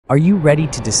Are you ready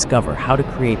to discover how to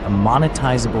create a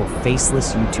monetizable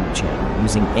faceless YouTube channel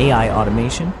using AI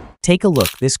automation? Take a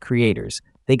look, this creators,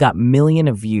 they got millions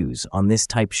of views on this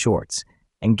type shorts.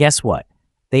 And guess what?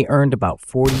 They earned about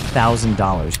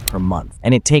 $40,000 per month.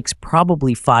 And it takes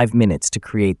probably 5 minutes to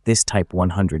create this type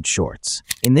 100 shorts.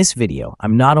 In this video,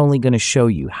 I'm not only going to show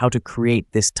you how to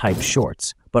create this type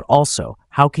shorts, but also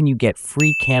how can you get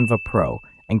free Canva Pro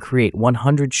and create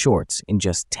 100 shorts in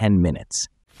just 10 minutes.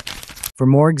 For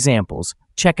more examples,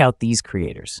 check out these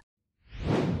creators.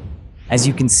 As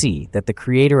you can see that the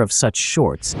creator of such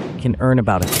shorts can earn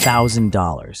about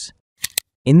 $1,000.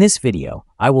 In this video,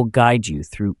 I will guide you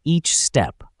through each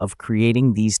step of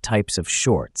creating these types of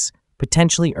shorts,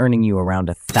 potentially earning you around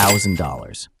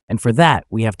 $1,000. And for that,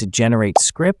 we have to generate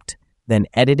script, then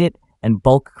edit it, and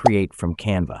bulk create from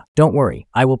Canva. Don't worry,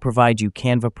 I will provide you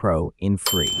Canva Pro in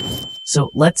free. So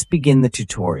let's begin the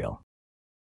tutorial.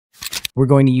 We're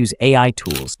going to use AI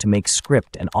tools to make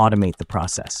script and automate the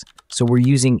process. So we're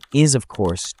using of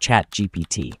course,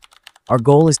 ChatGPT. Our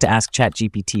goal is to ask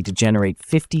ChatGPT to generate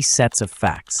 50 sets of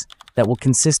facts that will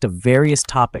consist of various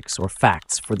topics or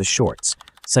facts for the shorts,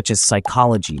 such as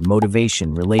psychology,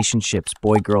 motivation, relationships,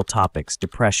 boy-girl topics,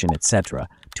 depression, etc.,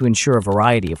 to ensure a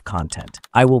variety of content.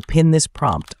 I will pin this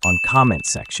prompt on comment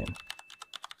section.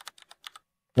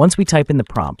 Once we type in the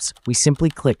prompts, we simply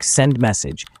click Send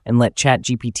Message and let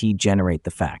ChatGPT generate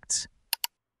the facts.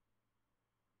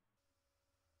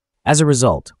 As a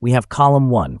result, we have column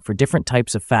 1 for different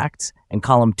types of facts and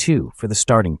column 2 for the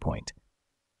starting point.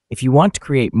 If you want to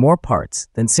create more parts,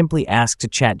 then simply ask to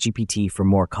ChatGPT for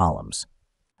more columns.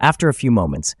 After a few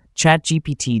moments,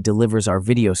 ChatGPT delivers our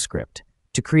video script.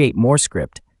 To create more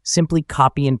script, simply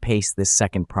copy and paste this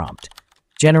second prompt.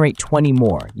 Generate 20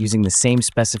 more using the same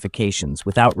specifications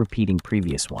without repeating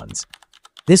previous ones.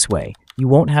 This way, you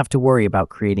won't have to worry about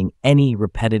creating any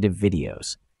repetitive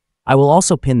videos. I will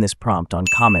also pin this prompt on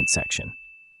comment section.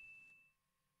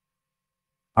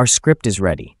 Our script is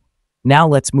ready. Now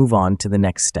let's move on to the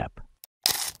next step.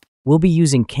 We'll be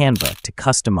using Canva to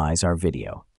customize our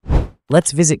video.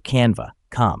 Let's visit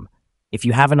Canva.com. If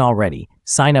you haven't already,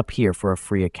 sign up here for a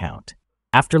free account.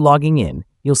 After logging in,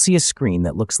 you'll see a screen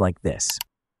that looks like this.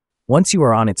 Once you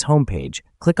are on its homepage,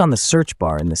 click on the search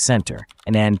bar in the center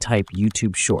and type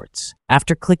YouTube Shorts.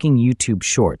 After clicking YouTube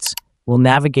Shorts, we'll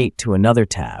navigate to another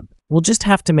tab. We'll just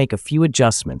have to make a few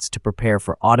adjustments to prepare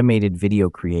for automated video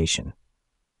creation.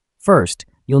 First,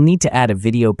 you'll need to add a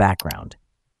video background.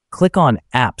 Click on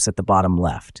Apps at the bottom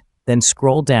left, then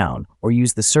scroll down or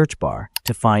use the search bar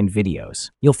to find videos.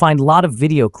 You'll find a lot of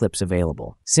video clips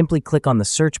available. Simply click on the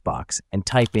search box and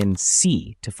type in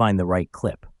C to find the right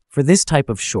clip. For this type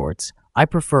of shorts, I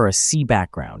prefer a C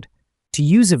background. To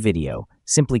use a video,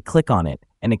 simply click on it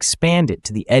and expand it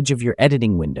to the edge of your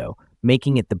editing window,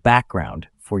 making it the background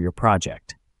for your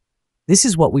project. This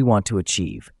is what we want to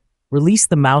achieve. Release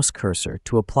the mouse cursor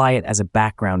to apply it as a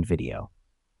background video.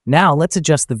 Now let's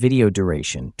adjust the video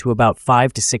duration to about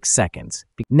 5 to 6 seconds.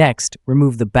 Next,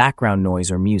 remove the background noise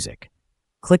or music.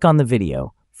 Click on the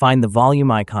video, find the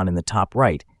volume icon in the top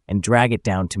right, and drag it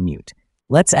down to mute.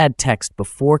 Let's add text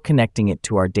before connecting it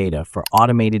to our data for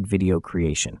automated video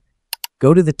creation.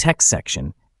 Go to the text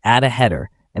section, add a header,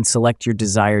 and select your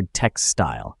desired text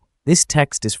style. This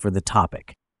text is for the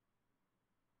topic.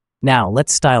 Now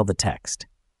let's style the text.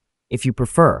 If you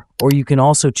prefer, or you can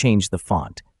also change the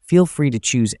font, feel free to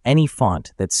choose any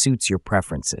font that suits your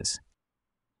preferences.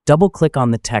 Double-click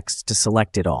on the text to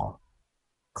select it all.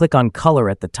 Click on Color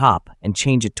at the top and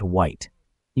change it to white.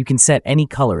 You can set any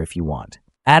color if you want.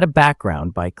 Add a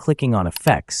background by clicking on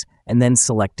Effects and then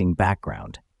selecting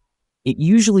Background. It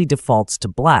usually defaults to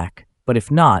black, but if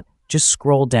not, just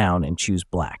scroll down and choose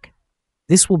black.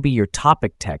 This will be your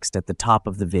topic text at the top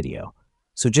of the video,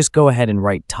 so just go ahead and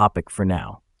write topic for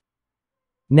now.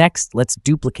 Next, let's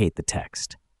duplicate the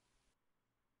text.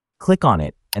 Click on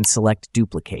it and select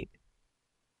Duplicate.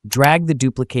 Drag the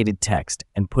duplicated text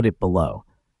and put it below.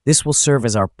 This will serve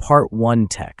as our Part 1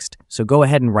 text, so go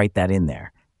ahead and write that in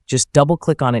there. Just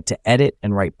double-click on it to edit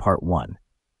and write Part 1.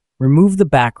 Remove the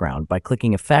background by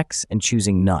clicking Effects and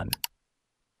choosing None.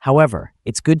 However,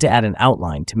 it's good to add an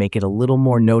outline to make it a little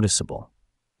more noticeable.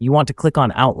 You want to click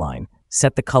on Outline,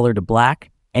 set the color to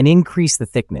black, and increase the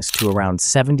thickness to around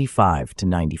 75 to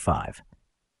 95.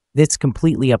 It's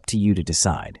completely up to you to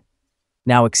decide.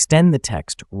 Now extend the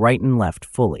text right and left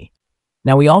fully.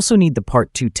 Now we also need the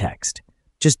Part 2 text.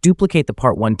 Just duplicate the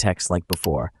Part 1 text like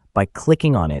before by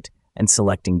clicking on it and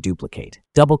selecting Duplicate.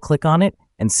 Double-click on it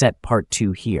and set Part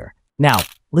 2 here. Now,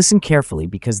 listen carefully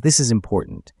because this is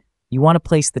important. You want to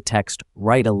place the text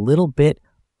right a little bit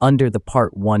under the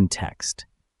Part 1 text.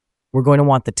 We're going to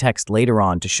want the text later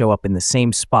on to show up in the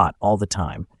same spot all the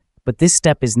time, but this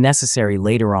step is necessary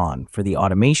later on for the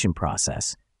automation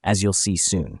process, as you'll see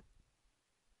soon.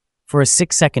 For a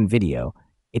 6-second video,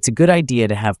 it's a good idea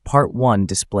to have part 1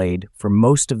 displayed for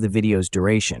most of the video's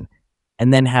duration,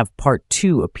 and then have part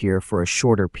 2 appear for a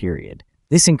shorter period.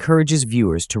 This encourages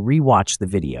viewers to re-watch the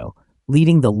video,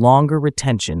 leading to longer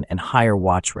retention and higher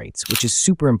watch rates, which is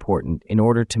super important in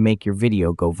order to make your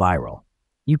video go viral.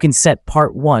 You can set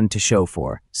part 1 to show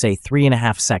for, say,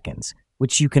 3.5 seconds,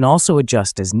 which you can also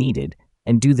adjust as needed,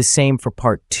 and do the same for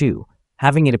part 2,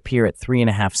 having it appear at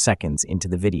 3.5 seconds into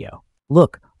the video.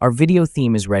 Look, our video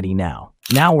theme is ready now.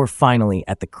 Now we're finally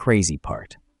at the crazy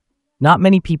part. Not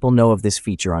many people know of this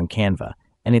feature on Canva,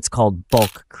 and it's called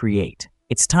Bulk Create.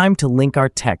 It's time to link our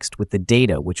text with the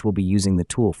data which we'll be using the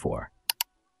tool for.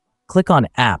 Click on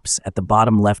Apps at the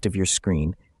bottom left of your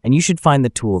screen, and you should find the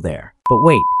tool there. But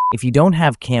wait, if you don't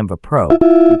have Canva Pro,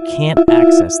 you can't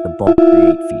access the Bulk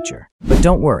Create feature. But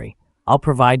don't worry, I'll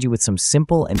provide you with some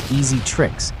simple and easy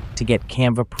tricks to get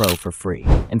Canva Pro for free.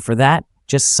 And for that,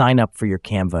 just sign up for your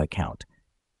Canva account.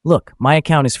 Look, my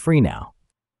account is free now.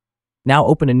 Now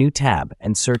open a new tab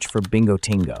and search for Bingo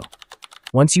Tingo.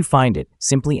 Once you find it,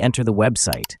 simply enter the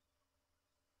website.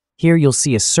 Here you'll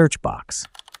see a search box.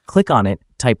 Click on it,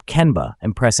 type Kenba,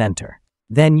 and press enter.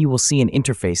 Then you will see an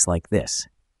interface like this.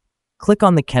 Click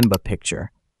on the Kenba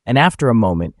picture, and after a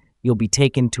moment, you'll be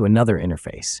taken to another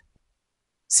interface.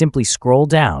 Simply scroll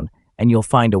down, and you'll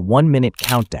find a 1-minute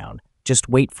countdown. Just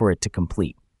wait for it to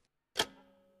complete.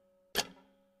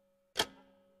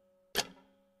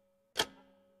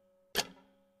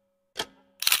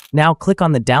 Now click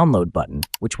on the Download button,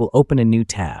 which will open a new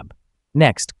tab.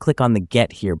 Next, click on the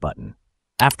Get Here button.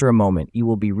 After a moment, you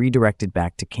will be redirected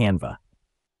back to Canva.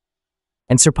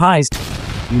 And surprised,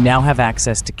 you now have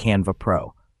access to Canva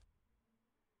Pro.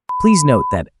 Please note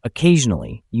that,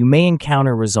 occasionally, you may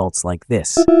encounter results like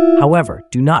this. However,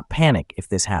 do not panic if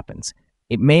this happens.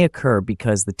 It may occur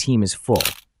because the team is full.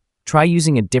 Try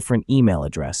using a different email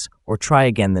address, or try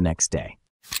again the next day.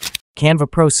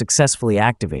 Canva Pro successfully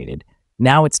activated.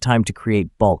 Now it's time to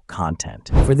create bulk content.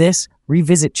 For this,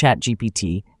 revisit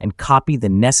ChatGPT and copy the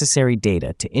necessary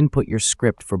data to input your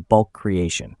script for bulk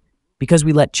creation. Because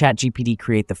we let ChatGPT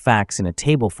create the facts in a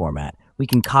table format, we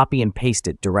can copy and paste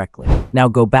it directly. Now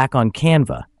go back on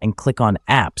Canva and click on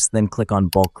Apps, then click on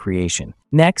Bulk Creation.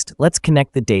 Next, let's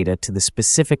connect the data to the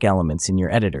specific elements in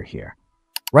your editor here.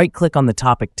 Right-click on the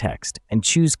topic text and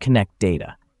choose Connect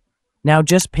Data. Now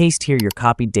just paste here your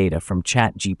copied data from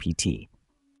ChatGPT.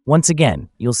 Once again,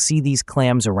 you'll see these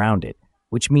clams around it,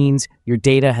 which means your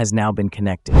data has now been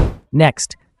connected.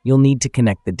 Next, you'll need to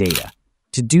connect the data.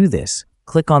 To do this,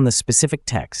 click on the specific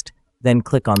text, then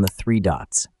click on the 3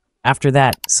 dots. After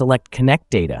that, select Connect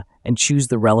Data and choose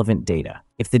the relevant data.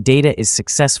 If the data is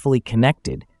successfully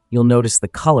connected, you'll notice the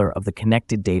color of the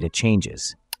connected data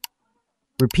changes.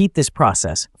 Repeat this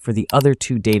process for the other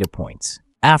 2 data points.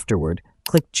 Afterward,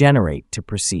 click Generate to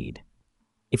proceed.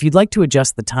 If you'd like to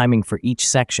adjust the timing for each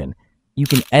section, you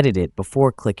can edit it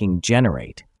before clicking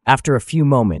Generate. After a few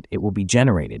moments, it will be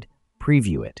generated.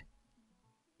 Preview it.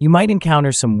 You might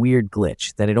encounter some weird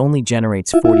glitch that it only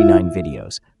generates 49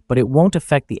 videos, but it won't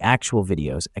affect the actual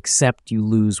videos except you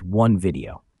lose 1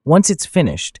 video. Once it's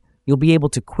finished, you'll be able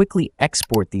to quickly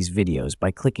export these videos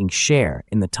by clicking Share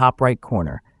in the top right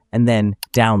corner and then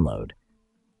Download.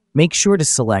 Make sure to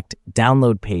select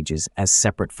Download Pages as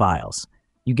separate files.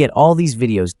 You get all these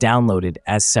videos downloaded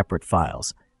as separate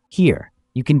files. Here,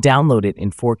 you can download it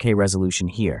in 4K resolution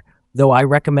here, though I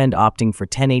recommend opting for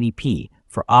 1080p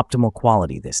for optimal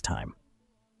quality this time.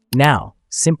 Now,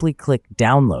 simply click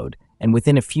Download, and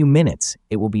within a few minutes,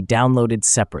 it will be downloaded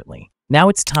separately. Now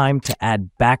it's time to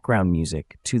add background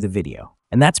music to the video.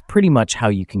 And that's pretty much how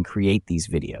you can create these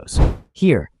videos.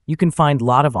 Here, you can find a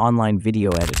lot of online video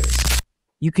editors.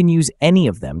 You can use any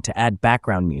of them to add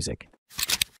background music.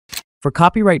 For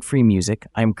copyright-free music,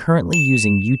 I am currently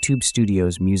using YouTube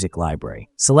Studio's music library.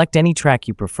 Select any track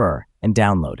you prefer and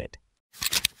download it.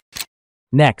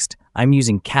 Next, I'm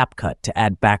using CapCut to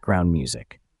add background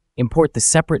music. Import the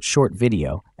separate short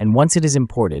video, and once it is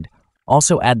imported,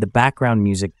 also add the background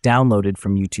music downloaded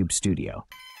from YouTube Studio.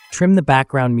 Trim the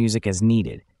background music as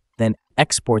needed, then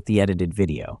export the edited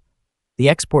video. The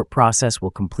export process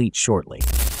will complete shortly.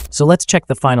 So let's check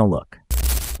the final look.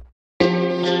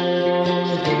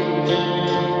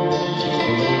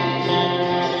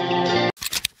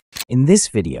 In this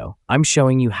video, I'm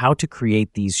showing you how to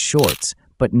create these shorts,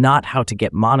 but not how to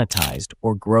get monetized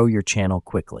or grow your channel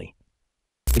quickly.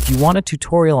 If you want a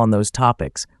tutorial on those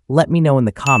topics, let me know in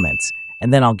the comments,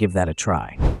 and then I'll give that a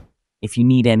try. If you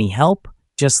need any help,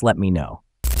 just let me know.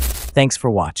 Thanks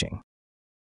for watching.